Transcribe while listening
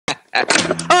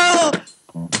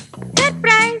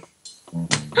Surprise!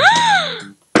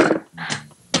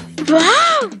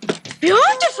 Wow,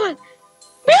 beautiful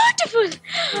beautiful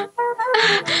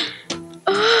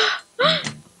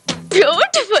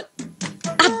beautiful.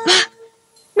 అబ్బా,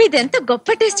 మీదెంత గొప్ప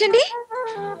taste అండి.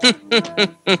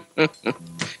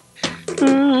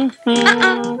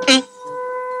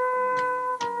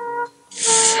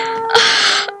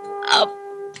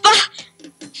 అబ్బా,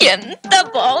 ఎంత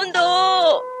బాగుందో.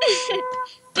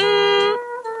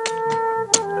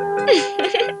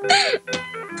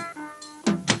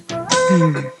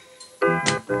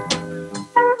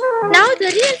 Now the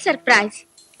real surprise.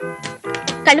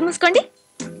 కళ్ళు మూసుకోండి.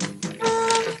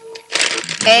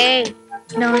 Hey,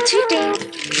 no cheating.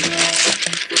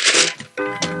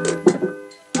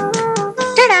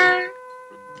 Ta-da!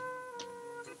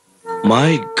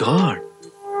 My God.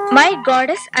 My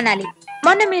goddess అనాలి.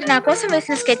 మొన్న మీరు నా కోసం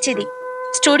వేసిన స్కెచ్ ఇది.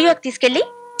 స్టూడియోకి తీసుకెళ్లి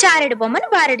చారెడు బొమ్మను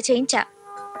బారెడు చేయించా.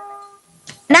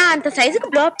 నా అంత సైజుకు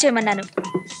బ్లోఅప్ చేయమన్నాను.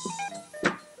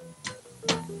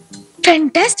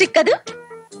 ఫెంటాస్టిక్ కదూ.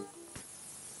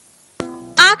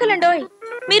 ఆకలండోయ్,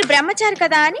 మీరు బ్రహ్మచారి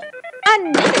కదా అని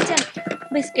అన్నీ తెచ్చాను.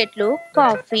 బిస్కెట్లు,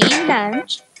 కాఫీ,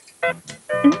 లంచ్.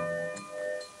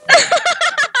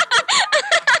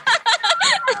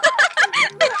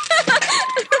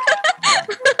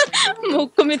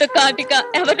 ముక్కు మీద కాటిక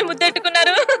ఎవరిని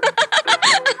ముద్దెట్టుకున్నారు?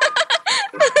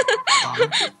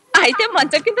 అయితే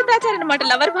మంచం కింద దాచారనమాట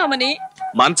లవర్ భామని.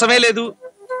 మంచమే లేదు,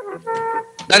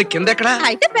 దాని కింద ఎక్కడా?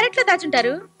 అయితే పెరట్లో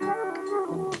దాచుంటారు.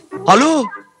 హలో,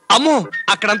 అమ్మో,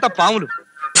 అక్కడంతా పాములు.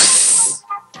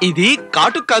 ఇది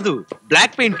కాటుకు కాదు,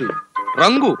 బ్లాక్ పెయింట్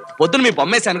రంగు. పొద్దున మీ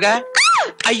బొమ్మేశానుగా.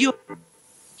 అయ్యో,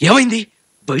 ఏమైంది?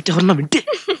 బయట ఎవరన్నా వింటే.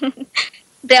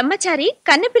 బ్రహ్మచారి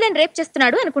కన్నెపిల్లని రేప్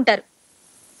చేస్తున్నాడు అనుకుంటారు.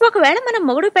 ఒకవేళ మనం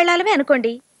మొగుడు పెళ్ళాలమే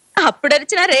అనుకోండి, అప్పుడు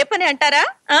అరిచినా రేపని అంటారా?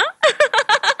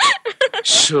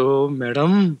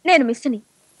 మేడం, నేను మిస్సుని.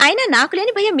 అయినా నాకు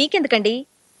లేని భయం మీకెందుకండి?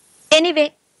 ఎనీవే,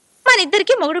 మన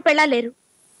ఇద్దరికి మొగుడు పెళ్ళాలేరు.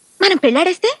 మనం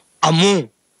పెళ్ళాడేస్తే అమ్మో,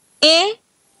 ఏ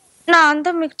నా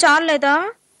అందం మీకు చాలేదా?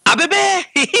 అబేబే,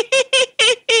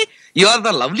 you are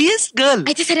the loveliest girl.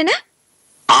 అయితే సరేనా?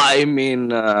 ఐ మీన్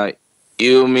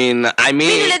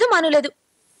లేదు, మాను లేదు.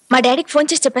 మా డాడీకి ఫోన్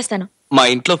చేసి చెప్పేస్తాను. మా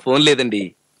ఇంట్లో ఫోన్ లేదండి,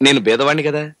 నేను బేదవాణ్ణి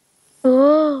కదా. ఓ,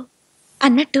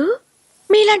 అన్నట్టు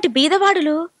మీలాంటి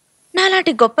బీదవాడులు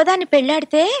నాలాంటి గొప్పదాన్ని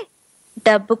పెళ్ళాడితే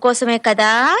డబ్బు కోసమే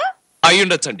కదా?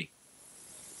 అయ్యుండొచ్చండి.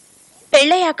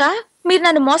 పెళ్ళయ్యాక మీరు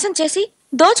నన్ను మోసం చేసి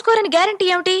దోచుకోరని గ్యారంటీ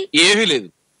ఏమిటి? ఏమీ లేదు.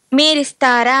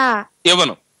 మీరిస్తారా?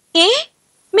 ఇవ్వను. ఏ,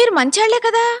 మీరు మంచాళ్లే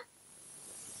కదా.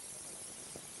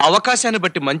 అవకాశాన్ని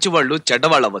బట్టి మంచివాళ్ళు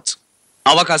చెడ్డవాళ్ళు అవ్వచ్చు.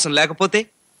 అవకాశం లేకపోతే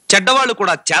చెడ్డవాళ్ళు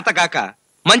కూడా చేతకాక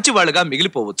మంచివాళ్ళుగా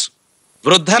మిగిలిపోవచ్చు.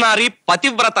 వృద్ధనారి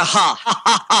పతివ్రత.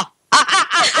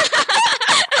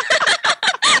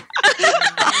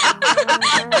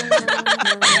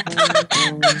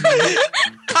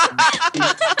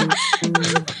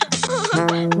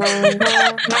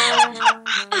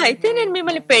 అయితే నేను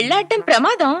మిమ్మల్ని పెళ్ళాడటం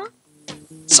ప్రమాదం.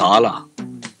 చాలా.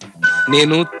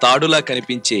 నేను తాడులా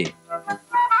కనిపించే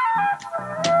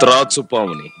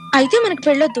త్రాచుపాముని. అయితే మనకు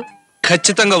పెళ్ళొద్దు.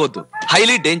 ఖచ్చితంగా వద్దు.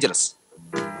 Highly dangerous.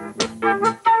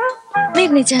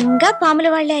 మీరు నిజంగా పాముల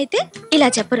వాళ్ళే అయితే ఇలా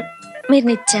చెప్పరు. మీరు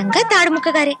నిజంగా తాడుముక్క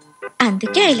గారే.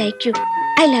 అందుకే I like you,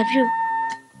 I love you.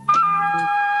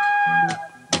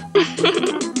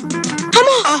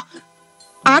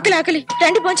 ఆకలి ఆకలి,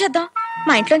 రండి భోంచేద్దాం.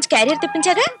 మా ఇంట్లోంచి క్యారియర్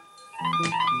తెప్పించాగా.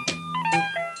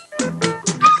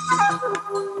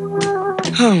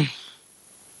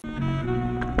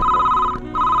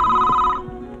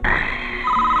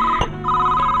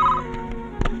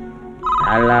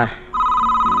 అలా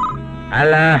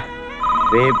అలా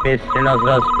VP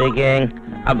శ్రీనివాసరావు స్పీకింగ్.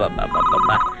 అబ్బా,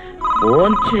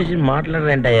 ఫోన్ చేసి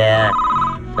మాట్లాడరేంటయ్యా?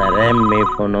 సరే, మీ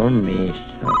ఫోను మీ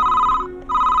ఇష్టం.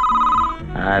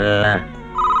 అలా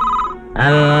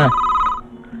అలా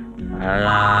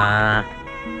అలా.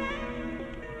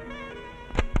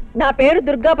 నా పేరు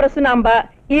దుర్గా ప్రసన్నాంబ.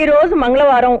 ఈ రోజు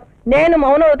మంగళవారం. నేను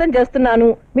మౌనవ్రతం చేస్తున్నాను.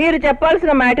 మీరు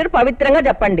చెప్పాల్సిన మ్యాటర్ పవిత్రంగా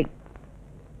చెప్పండి.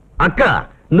 అక్క,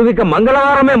 నువ్విక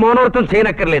మంగళవారమే మౌనవ్రతం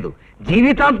చేయనక్కర్లేదు.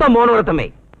 జీవితాంతం మౌనవ్రతమే.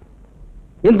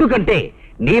 ఎందుకంటే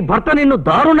నీ భర్త నిన్ను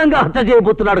దారుణంగా హత్య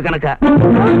చేయబోతున్నాడు కనుక.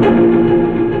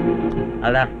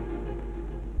 అలా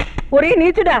ఒరే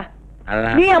నీచుడా, అలా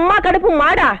నీ అమ్మ కడుపు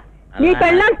మాడా, నీ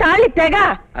పెళ్ళాం తాళి తెగ,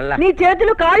 నీ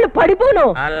చేతులు కాళ్ళు పడిపోను,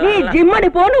 నీ జిమ్మడి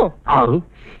పోను.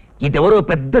 ఇదెవరో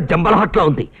పెద్ద జంబలహట్లా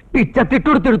ఉంది. పిచ్చ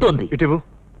తిట్టుడు తిడుతోంది. ఇటువు.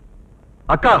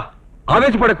 అక్క,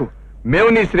 ఆవేశపడకు. మేము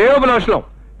నీ శ్రేయోభిలాషులం.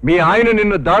 మీ ఆయన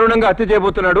నిన్ను దారుణంగా హత్య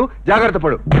చేయబోతున్నాడు, జాగ్రత్త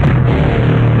పడు.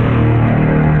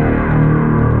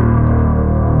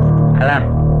 అలా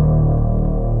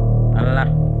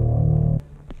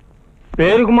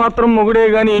పేరుకు మాత్రం మొగుడే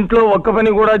గాని ఇంట్లో ఒక్క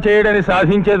పని కూడా చేయడని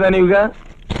సాధించేదానివిగా.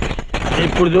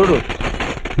 ఇప్పుడు చూడు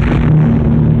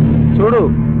చూడు,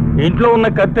 ఇంట్లో ఉన్న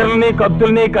కత్తెరల్ని,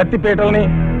 కత్తుల్ని, కత్తిపీటల్ని,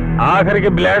 ఆఖరికి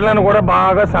బ్లేడ్లను కూడా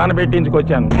బాగా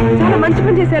సానబెట్టించుకొచ్చాను. చాలా మంచి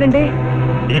పని చేశారండి.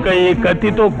 ఇక ఈ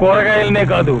కత్తితో కూరగాయలనే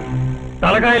కాదు,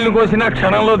 తలకాయలను కోసిన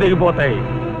క్షణంలో దిగిపోతాయి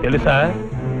తెలుసా.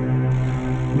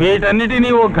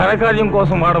 వీటన్నిటినీ ఓ ఘనకార్యం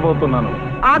కోసం వాడబోతున్నాను.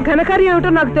 ఆ ఘనకార్యం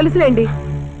ఏమిటో నాకు తెలుసులేండి.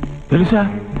 తెలుసా?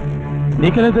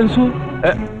 నీకెలా తెలుసు?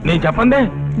 నేను చెప్పందే.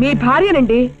 మీ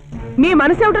భార్యనండి. మీ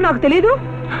మనసు ఏమిటో నాకు తెలీదు.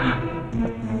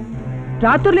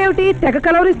 రాత్రులేమిటి తెగ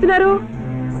కలవరిస్తున్నారు?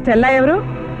 స్టెల్లా ఎవరు?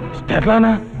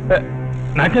 స్టెల్లానా?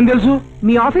 నాకేం తెలుసు?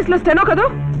 మీ ఆఫీస్ లో స్టెనో కదూ?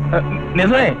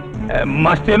 నిజమే,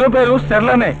 మా స్టెనో పేరు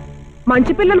స్టెల్లానే.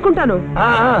 మంచి పిల్ల అనుకుంటాను.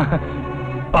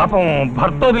 పాపం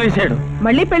భర్త వదిలేశాడు.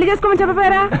 మళ్ళీ పెళ్లి చేసుకోమని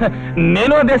చెప్పపోయారా?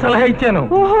 నేను అదే సలహా ఇచ్చాను.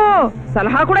 ఓహో,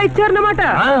 సలహా కూడా ఇచ్చారన్నమాట.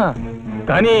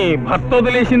 కానీ భర్త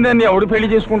వదిలేసిందని ఎవడు పెళ్లి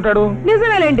చేసుకుంటాడు?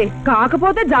 నిజమేలేండి.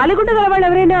 కాకపోతే జాలిగుండె గలవాళ్ళు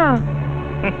ఎవరైనా.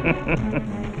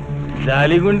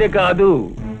 జాలిగుండె కాదు,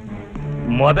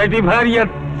 మొదటి భార్య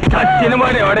చచ్చిన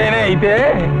వాడు ఎవడైనా అయితే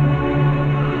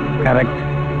కరెక్ట్.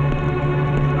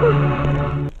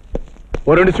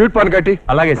 ఓ 2 స్వీట్ పాన్ కట్టి.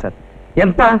 అలాగే సార్.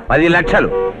 ఎంత? 10 లక్షలు.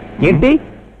 ఏంటి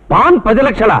పాన్ 10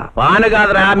 లక్షల? పాను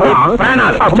కాదురా, మీ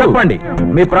ప్రాణాలు. చెప్పండి,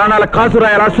 మీ ప్రాణాల కాసు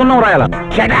రాయాలా, సున్నం రాయాలా?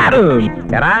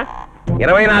 ఎరా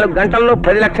 24 గంటల్లో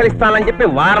 10 లక్షలు ఇస్తానని చెప్పి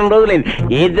వారం రోజులైంది.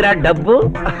 ఏదిరా డబ్బు?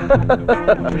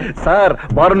 సార్,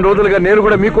 వారం రోజులుగా నేను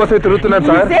కూడా మీకోసమే తిరుగుతున్నాను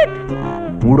సార్.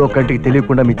 3వ కంటికి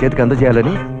తెలియకుండా మీ చేతికి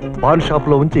అందజేయాలని పాన్ షాప్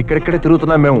లో ఉంచి ఇక్కడిక్కడే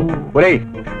తిరుగుతున్నాం మేము. ఒరేయ్,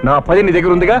 నా 10 నీ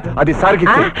దగ్గర ఉందిగా, అది సార్కి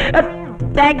ఇచ్చేయ్.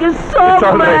 Thank you so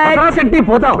much.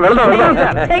 పోతాం.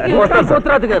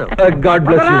 God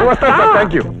bless you. వస్తాను సార్.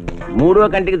 Thank you. 3వ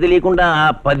కంటికి తెలియకుండా ఆ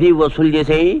 10 వసూలు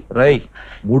చేసేయి. రై,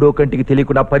 3వ కంటికి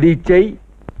తెలియకుండా 10 ఇచ్చేయి.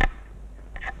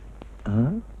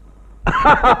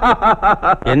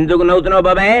 ఎందుకు నవ్వుతున్నావు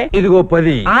బాబాయ్? ఇదిగో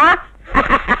 10.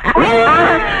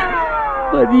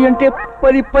 10 అంటే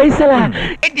 10 పైసలా?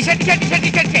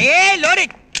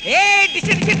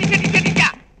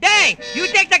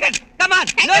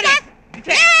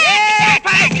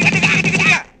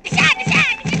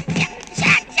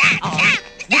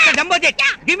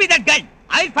 Give me that gun.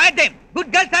 I'll fire them. Good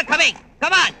girls are coming.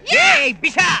 Come on. Hey,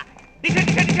 Bisha.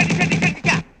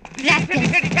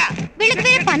 వీళ్ళకి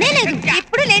వేరే పనే లేదు.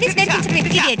 ఎప్పుడు లేడీస్ నేర్పించిన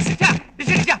idiots.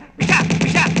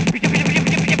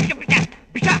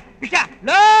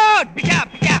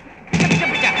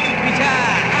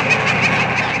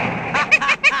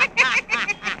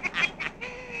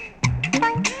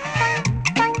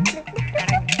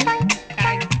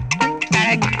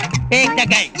 Take the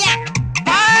gun. Yeah.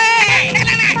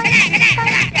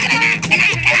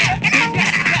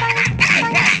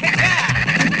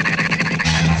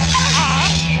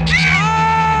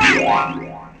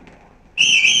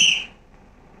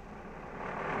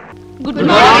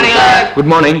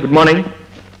 Good morning.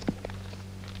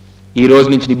 ఈ రోజు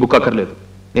నుంచి నీ బుక్ అక్కర్లేదు.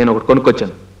 నేను ఒకటి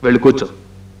కొనుక్కొచ్చాను, వెళ్ళి కూర్చో.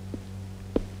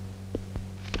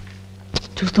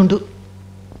 చూస్తుంటూ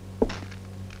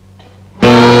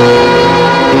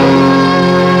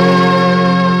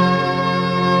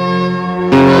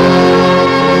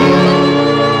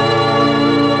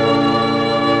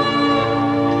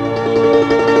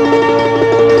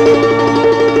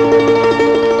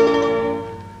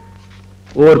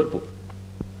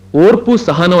ఓర్పు,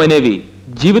 సహనం అనేవి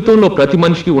జీవితంలో ప్రతి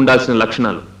మనిషికి ఉండాల్సిన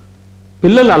లక్షణాలు.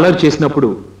 పిల్లలు అల్లరి చేసినప్పుడు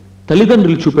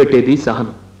తల్లిదండ్రులు చూపెట్టేది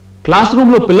సహనం. క్లాస్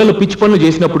రూమ్ లో పిల్లలు పిచ్చి పనులు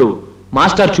చేసినప్పుడు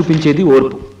మాస్టర్ చూపించేది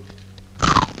ఓర్పు.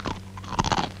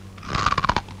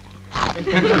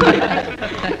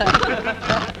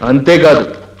 అంతేకాదు,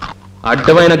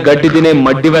 అడ్డమైన గడ్డి తినే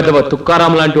మడ్డి వెధవ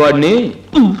తుక్కారాం లాంటి వాడిని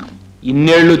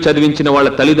ఇన్నేళ్లు చదివించిన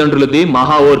వాళ్ళ తల్లిదండ్రులది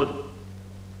మహా ఓర్పు.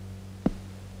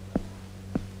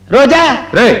 రోజా,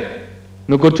 రే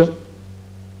నువ్వు కూర్చో.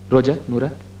 రోజా, నువ్వురా.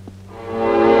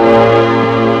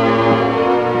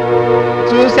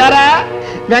 చూసారా?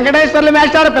 వెంకటేశ్వర్లు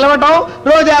మేస్టారు పిలవటం,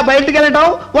 రోజా బయటికి వెళ్ళటం,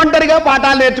 ఒంటరిగా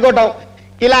పాఠాలు నేర్చుకోవటం.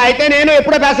 ఇలా అయితే నేను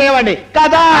ఎప్పుడో పాస్ అయ్యేవాడిని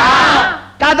కదా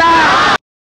కదా.